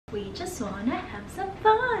We just wanna have some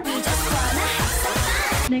fun. We just wanna have some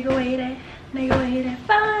fun. Nigga-wait-e,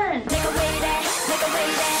 fun.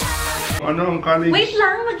 Ano ang college? Wait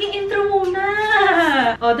lang, mag-i-intro muna.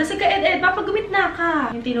 O, dasa ka, Ed, papagumit na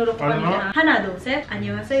ka. Yung tinuro ko kanina. Hanado, set.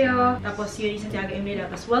 Annyeong. Tapos, Eunice Santiago,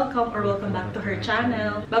 EUNiverse Welcome or welcome back to her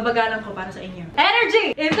channel. Babagalan ko para sa inyo.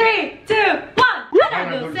 Energy! In 3, 2, 1!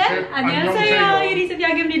 Hanado, set. Annyeong. Eunice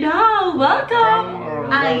Santiago, EUNiverse Welcome!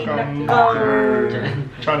 Ay,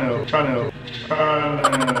 Channel. 1,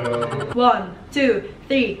 2,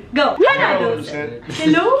 3, go! Hanado, set.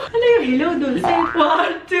 Hello? Ano yung hello dun, set?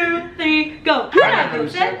 1, 2, 3, go! Hanado,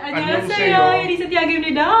 set. Annyeong. Eunice Santiago,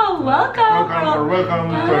 EUNiverse Welcome!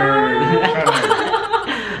 Welcome to her channel.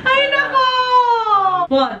 Ay, nako!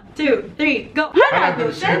 1, 2, 3, go!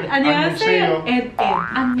 Hanado, set. Annyeong. Ed.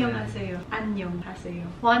 Annyeonghaseyo.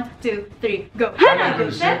 1, 2, 3, go!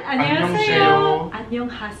 Hanado, set. Annyeonghaseyo.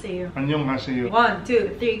 1,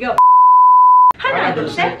 2, 3, go! Hanado,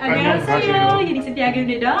 set. Annyeonghaseyo. Eunice Santiago,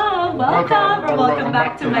 EUNiverse Welcome or welcome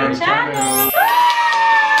back to my channel.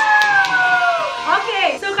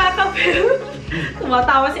 Okay, so kakapil.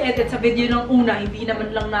 Tumatawa si Ed sa video ng una, hindi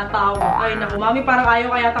naman lang natawa. Ay naku, mami parang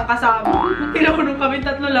ayaw kaya tang kasama. Tinanong kami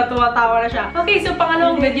tatlo lang, tumatawa na siya. Okay, so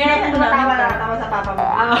pangalawang video na po namin to. Tama sa papa mo.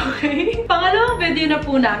 Okay. Pangalawang video na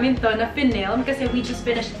po namin to na film kasi we just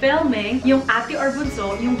finished filming yung ate or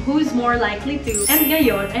bunso, yung who's more likely to. And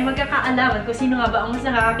ngayon ay magkakaalaman kung sino nga ba ang mas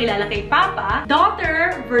nakakakilala kay Papa,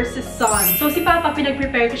 daughter versus son. So si Papa,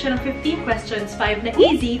 pinag-prepare ko siya ng 15 questions, 5 na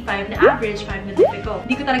easy, 5 na average, 5 na difficult.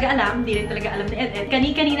 Hindi ko talaga alam, hindi rin talaga alam ni Ed.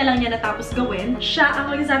 Kani-kanina lang niya natapos gawin. Siya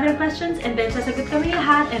ang magsasabi ng questions and then sasagot kami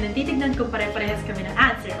lahat and then titignan kung pare-parehas kami ng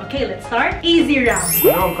answer. Okay, let's start. Easy round.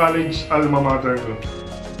 Ano ang college alma mater ko?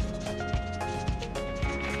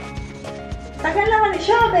 Tagal naman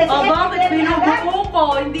siya, Becky. Oh, bakit binubuko ko?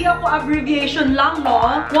 Hindi ako abbreviation lang,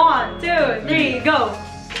 no? 1, 2, 3, go!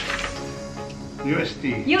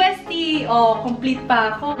 UST. UST. Oh, complete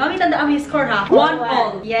pa ako. Mami, tandaan mo yung score, ha? 1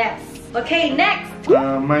 all. Yes. Okay, next.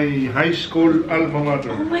 My high school alma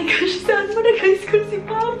mater. Oh my gosh, saan mo nag-high school si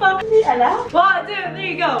Papa? Hindi alam. 1, 2,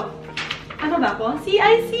 3, go! Ano ba ako?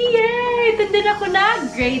 CIC, yay! Tandaan ako na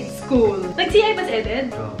grade school. Nag-CI ba si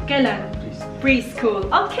Ed? Kailan?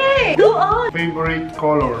 Preschool. Okay! Go on! Favorite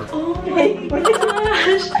color? Oh my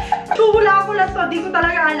gosh! Wala ko lang to. Di ko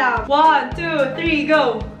talaga alam. 1, 2, 3,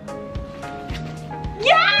 go!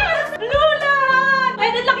 Yes! Lula! Ay,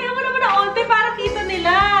 nalakihan mo naman ang onte para kita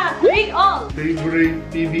nila. 3 all. Favorite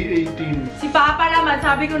PBA team? Si Papa naman,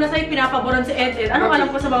 sabi ko na sa'yo, pinapaboran si Ed. Anong alam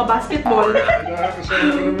ko sa mga basketball?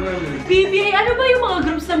 Nakakasama ko naman namin. PBA? Ano ba yung mga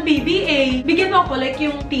groups ng PBA? Bigyan mo ako, like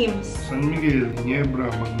yung teams. San Miguel, Ginebra,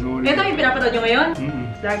 Magnolia. Ito yung pinapanood nyo ngayon?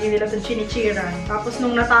 Lagi nila sa chinichiran. Tapos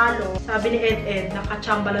nung natalo, sabi ni Ed,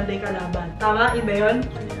 nakachamba lang din kalaban. Tama? Iba yun?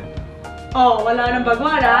 Oh, wala nang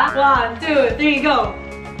bagwara. 1, 2, 3, go!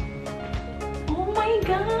 Oh my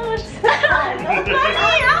gosh!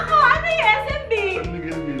 Ay, ako! Ano yung SMB? San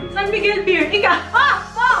Miguel Beer. San Miguel Beer. Ika!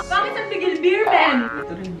 Bakit San Miguel Beer, men?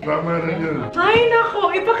 Tama rin yun. Ay,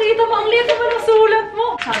 nako! Ipakita mo ang liit naman ang sulat mo!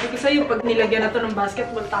 Sabi ko sa'yo, pag nilagyan na to ng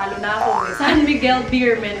basketball, talo na ako. San Miguel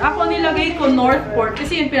Beer, men. Ako nilagay ko Northport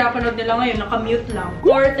kasi yung pinapanood nila ngayon, naka-mute lang.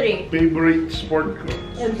 4-3. Favorite sport ko?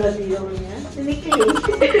 Ang daliyaw niya. Sinikli.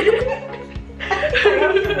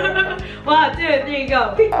 1, 2, 3,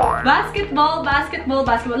 go! Basketball.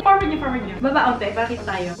 Forward nyo. Baba, onte. Bakit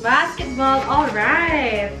tayo? Basketball,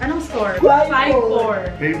 alright. Anong score?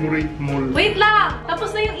 5-4. Favorite mall? Wait lang!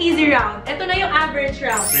 Tapos na yung easy round. Ito na yung average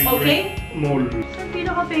round. Okay? Mall. Ang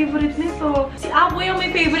pinaka-favorite nito. Si Aboy ang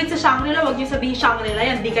may favorite sa Shangri-La. Huwag niyo sabihin Shangri-La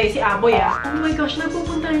yan. Di kayo si Aboy, ah. Oh my gosh,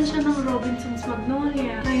 nagpupunta rin siya ng Robinson's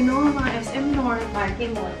Magnolia. I know, mga SM North.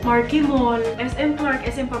 Marquee Mall. SM Clark,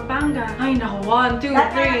 SM Pampanga. Ay, naku. 1, 2,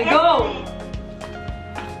 3, go!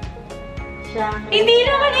 Hindi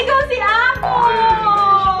naman ikaw si Aboy!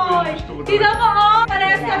 Sino mo, oh?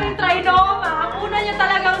 Parehas kaming trinoma. Ang una niya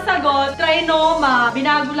talagang sagot, trinoma.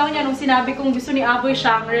 Binago lang niya nung sinabi kong gusto ni Aboy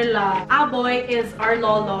Shangri-La. Aboy is our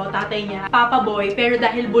lolo, tatay niya. Papa Boy, pero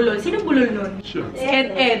dahil bulol. Sino bulol nun? Sure. Si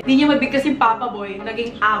Ed. Hindi niya mabigkas yung Papa Boy.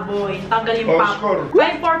 Naging Aboy. Tanggal yung Papa. Score.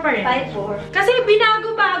 5-4 pa rin. 5-4. Kasi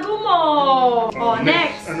binago-bago mo. Oh,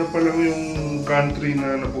 next. Ano pa lang yung country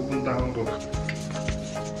na napupuntahan ko?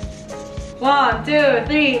 1, 2,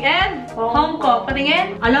 3, and Hong Kong.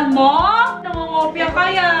 Patingin. Alam mo? Nangungopia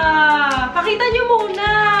kaya. Pakita nyo muna.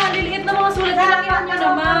 Liliit na mga sulat. Ilakihan nyo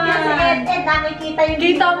naman. Nakikita yung...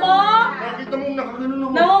 Kita mo? Nakita mo nakagano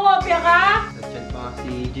naman. Nangungopia ka?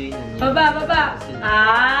 Si Jane. Baba.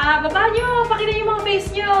 Baba nyo. Pakita nyo yung mga face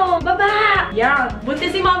nyo. Baba. Yan.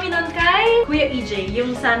 Buntis si mommy nun kay Kuya EJ,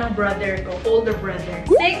 yung sanang brother ko. Older brother.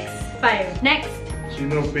 6, 5. Next.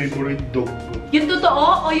 Sino ang favorite dog ko? Yung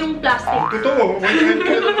totoo o yung plastic? Totoo.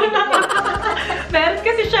 Meron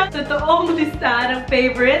kasi siya totoong lista ng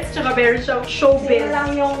favorites, tsaka meron siyang showbiz. Sino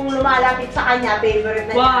lang yung lumalapit sa kanya, favorite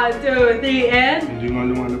na niya. 1, 2, 3, and... Hindi nga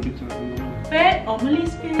lumalapit sa akin. Mali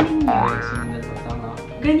yung spelling niya.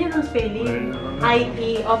 Ganyan ang spelling.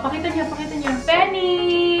 I-E. Pakita niya.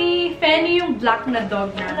 Penny yung black na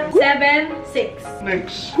dog na. 7, 6.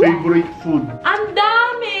 Next, favorite food. Ang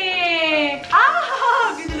dami!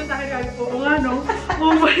 Ganda na tayo kaya po. Oo nga, no?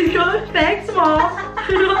 Oh my God. Thanks, Mom.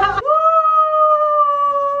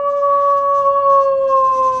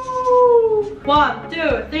 1,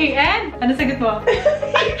 2, 3, and... Ano sagot mo?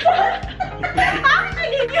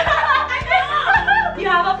 You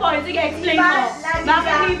have a point. Sige, explain mo.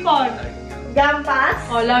 Bakit hipon? Gampas?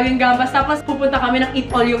 Laging gambas. Tapos pupunta kami ng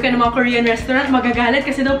Eat All You Can ng mga Korean restaurant. Magagalit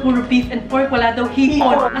kasi daw puro beef and pork. Wala daw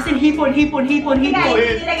hipon. As in hipon.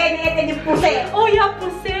 Nilagay niya yung puset. Yeah,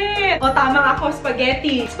 pusit. Tama ako.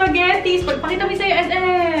 Spaghetti. Pakita mo sa'yo, Ed.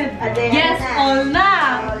 Yes, all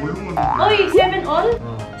na. 7 all?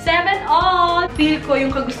 7 all! Feel ko yung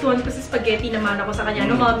kagustuhan ko sa spaghetti naman ako sa kanya.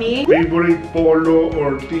 No, mommy? Favorite polo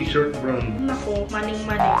or t-shirt brand? Nako,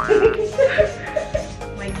 maning-maning.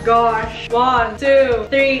 My gosh. 1, 2,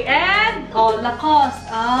 3, and... Lacoste.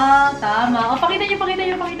 Tama. Pakita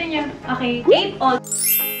niyo. Okay. 8 all.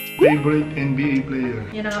 Favorite NBA player?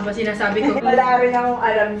 Yan na nga ba sinasabi ko? Wala rin akong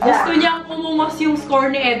alam dyan. Gusto niyang umungos yung score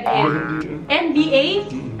ni Ed. NBA?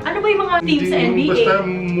 Ano ba yung mga teams sa NBA? Basta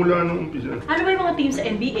mula nung umpisa. Ano ba yung mga teams sa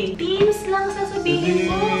NBA? Teams lang sasabihin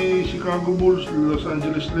mo. Chicago Bulls, Los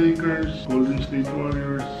Angeles Lakers, Golden State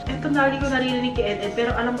Warriors. Ito lagi ko naririnig kay Ed,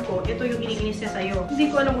 pero alam ko, ito yung iniinis niya sa'yo. Hindi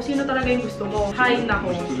ko alam kung sino talaga yung gusto mo. Hay nako.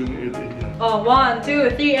 Gusto rin ni Ed yan. 1,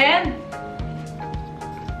 2, 3, and...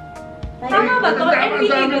 Tama ba to?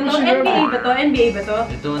 NBA ba to?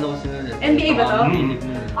 Ito ano ko sinunod. NBA ba to?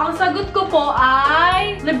 Ang sagot ko po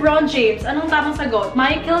ay LeBron James. Anong tamang sagot?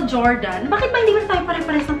 Michael Jordan. Bakit ba hindi ba tayo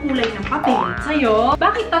pare-pares ng kulay ng papel? Sa'yo?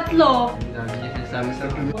 Bakit tatlo?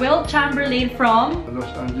 Will Chamberlain from? Los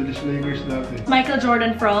Angeles Lakers dati. Michael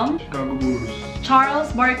Jordan from? Chicago Bulls.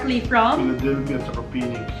 Charles Barkley from? Philadelphia at saka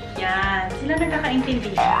Phoenix. Yan. Sila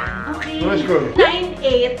nagkakaintindihan. Okay. Let's go.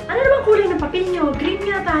 9-8. Ano naman kulay ng papel nyo? Green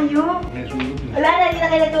nga tayo. Yes, Wala na, hindi na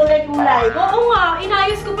kayo kulay. Oo nga.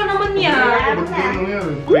 Inayos ko pa naman yan.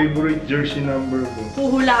 Favorite jersey number ko?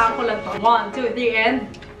 Puhulaan ko lang to. 1, 2, 3, and...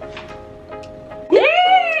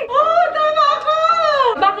 Yay! Oh, tama ako!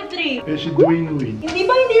 Bakit 3? Si Dwayne Wade. Hindi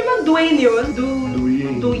naman Dwayne yun?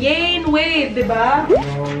 Dwayne Wade, di ba?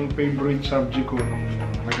 Yung favorite subject ko nung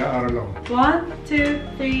nag-aaral ako. 1, 2,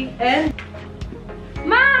 3, and...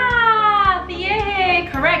 Math!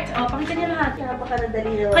 Yay! Correct! Pakita niyo lahat.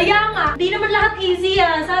 Napakadali naman. Kaya nga, di naman lahat easy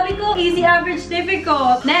Sabi ko, easy, average,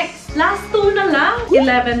 difficult. Next, last 2 na lang.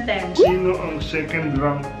 11, 10. Sino ang second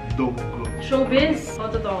rank dog ko? Showbiz?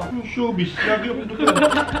 Totoo. Yung showbiz. Lagi ako dito.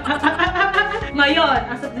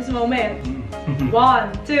 Ngayon, as of this moment. 1,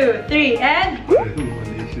 2, 3, and...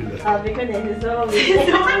 Mali sila. Sabi ko na, si Zoe. Si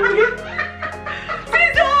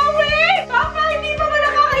Zoe! Papa, hindi pa ba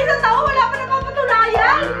nakakaisang tao? Wala pa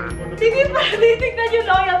napapatunayan? Hindi pa natitignan yung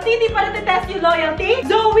loyalty? Hindi pa natitest yung loyalty?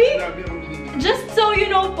 Zoe? Just so you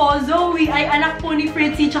know po, Zoe ay anak po ni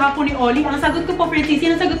Fritzy tsaka po ni Ollie. Ang sagot ko po, Fritzy.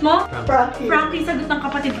 Sino sagot mo? Frankie. Frankie, sagot ng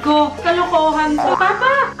kapatid ko. Kalokohan to.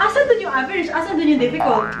 Papa, asan dun yung average? Asan dun yung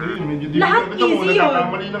difficult? Medyo difficult. Lahat easy yun.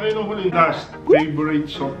 Nagkakamali na kayo nung huli. Last, favorite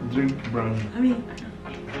soft drink brand?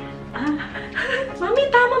 Mami,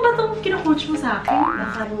 tama ba itong kino-coach mo sa akin?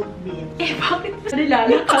 Naka-root beer. Bakit mo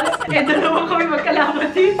nilalakas? Dalawa kami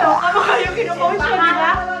magkalaman dito. Ano kayo kino-coach mo, di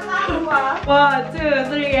ba? 1,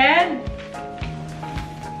 2, 3, and...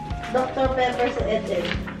 Dr. Pepper sa Eden.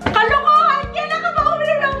 Kalokohan! Kailan ka ba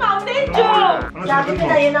uminom ng Mountain Dew? Sabi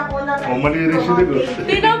nila yun ako na... mali rin sila.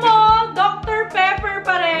 Tinan mo, Dr. Pepper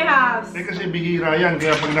parehas. Kasi bihira yan,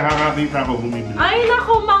 kaya pag nakakakita ko, bumibili. Ay,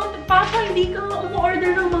 nako, Papa, hindi ka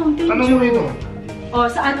umu-order ng Mountain Dew. Ano mo ito?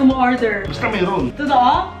 Saan umu-order? Basta meron.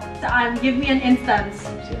 Totoo? Saan? Give me an instance.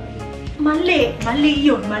 Mali. Mali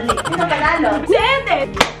yun. Mali. Sino panalo? Si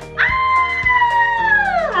Eden!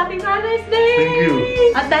 Happy Father's Day! Thank you.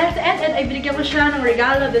 At dahil sa Ed, ay binigyan ko siya ng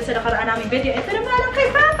regalo dun sa nakaraan naming video. Ito naman alam kay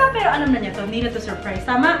Papa, pero alam na niya to. Hindi na to surprise.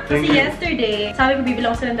 Tama? Thank Kasi you. yesterday, sabi ko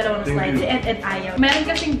bibilang ko sila ng dalawang Thank slides. you. Si Ed ayaw. Meron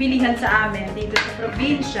kasing bilihan sa amin dito sa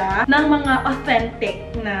probinsya ng mga authentic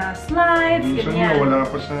na slides, minsan ganyan. nga, wala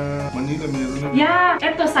pa sa Manila, meron na. Yeah,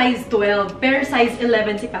 ito size 12, pero size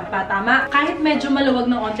 11 si Papa, tama? Kahit medyo maluwag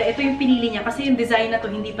ng onte, ito yung pinili niya kasi yung design na to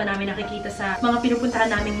hindi pa namin nakikita sa mga pinupuntahan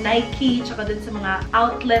naming Nike, tsaka dun sa mga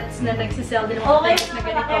outlets na nagsisell din ng mga things na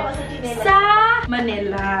ganito sa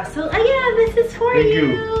Manila. So, ayan, this is for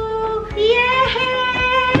you. Yay!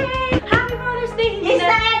 Happy Mother's Day!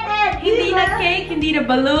 Hindi na cake, hindi na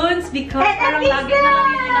balloons, because parang lagi na lang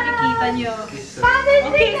yun yung nakikita nyo.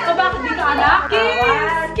 Okay, o bakit di ka anak?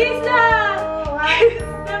 Kiss! Kiss na! Kiss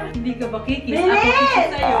na! Hindi ka ba kikis? Ako kikis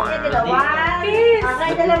sa'yo. Kiss! Kiss!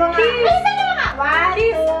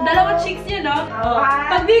 Kiss! Dalawang cheeks niya, no?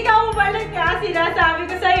 Pag di ka umalik ka, sinasabi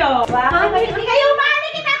ko sa'yo. Hindi kayo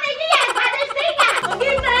umalik, itatay nyo yan! Father's Day ka!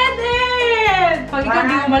 Okay na, Eden! Pag ikaw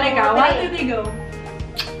di umalik ka, 1, 2, 3, go!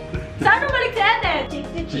 Saan umalik si Eden?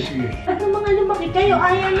 Sige. Ano mga lumaki kayo?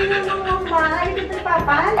 Ayaw nyo ng mga mahal. Hindi ko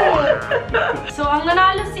papali. So, ang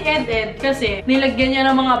nanalo si Ed kasi nilagyan niya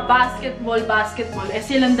ng mga basketball. Eh,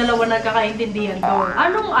 silang dalawa nagkakaintindihan doon.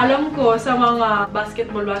 Anong alam ko sa mga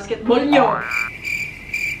basketball nyo?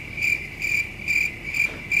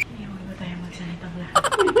 Hindi ba tayo magsalitang lahat?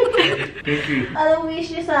 Thank you. Ano wish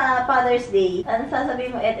nyo sa Father's Day? Ano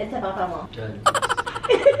sasabihin mo, Ed, sa papa mo? Diyan.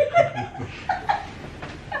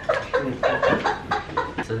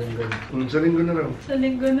 Sa linggo na. Sa linggo na raw. Sa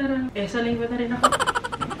linggo na rin. Eh, sa linggo na rin ako.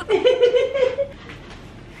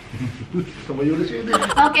 Tumayo na siya din.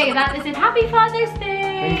 Okay, that is it. Happy Father's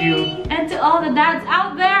Day! Thank you. And to all the dads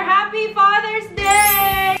out there, Happy Father's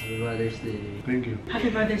Day! Happy Mother's Day. Thank you. Happy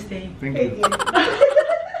Father's Day. Thank you.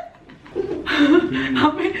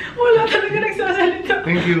 Mami, wala talaga nagsasalita.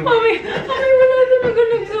 Thank you. Mami, wala talaga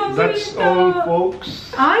nagsasalita. That's all,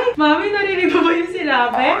 folks. Ay, Mami, narinig mo ba yung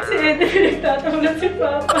sinabi? Si Eden nagtatawag si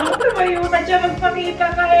Papa. Tumayo ka siya, magpakita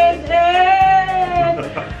ka, Eden!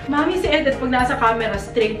 Mami, si Eden, pag nasa camera,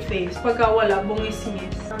 straight face. Pagka wala,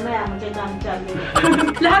 bungis-ngis. Mamaya, mag-jam-jam.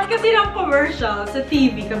 Lahat kasi ng commercial sa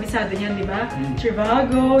TV, kabisado niyan, di ba?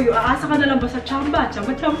 Trivago, yung aasa ka na lang ba sa chamba?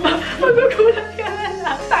 Chamba. Magugulat ka na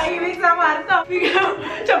lang. Tahimik sa kwarto. Bigyan,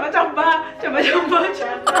 chamba.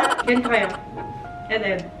 Ganito kayo.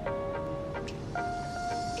 Eden.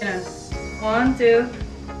 Ganun. 1, 2.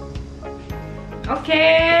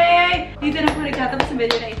 Okay! Dito na po nagtatapos sa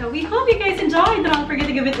video na ito. We hope you guys enjoyed. Don't forget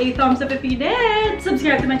to give it a thumbs up if you did.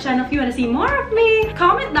 Subscribe to my channel if you want to see more of me.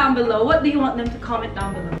 Comment down below. What do you want them to comment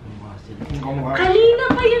down below? Kanina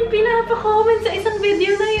pa yun pinapa-comment sa isang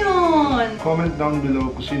video na yun. Comment down below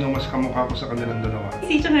kung sino mas kamukha ko sa kanilang dalawa.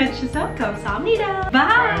 EUNiverse Welcome. 감사합니다.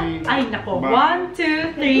 Bye! Ay, nako. Bye. 1,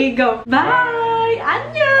 2, 3, go. Bye!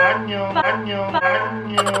 Annyeong! Annyeong.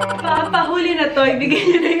 Papahuli na to. Ibigay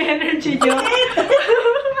nyo na yung energy nyo.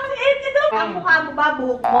 Ang mukha mo ba?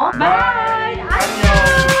 Buhok mo? Bye!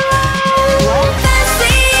 Annyeong! Annyeong!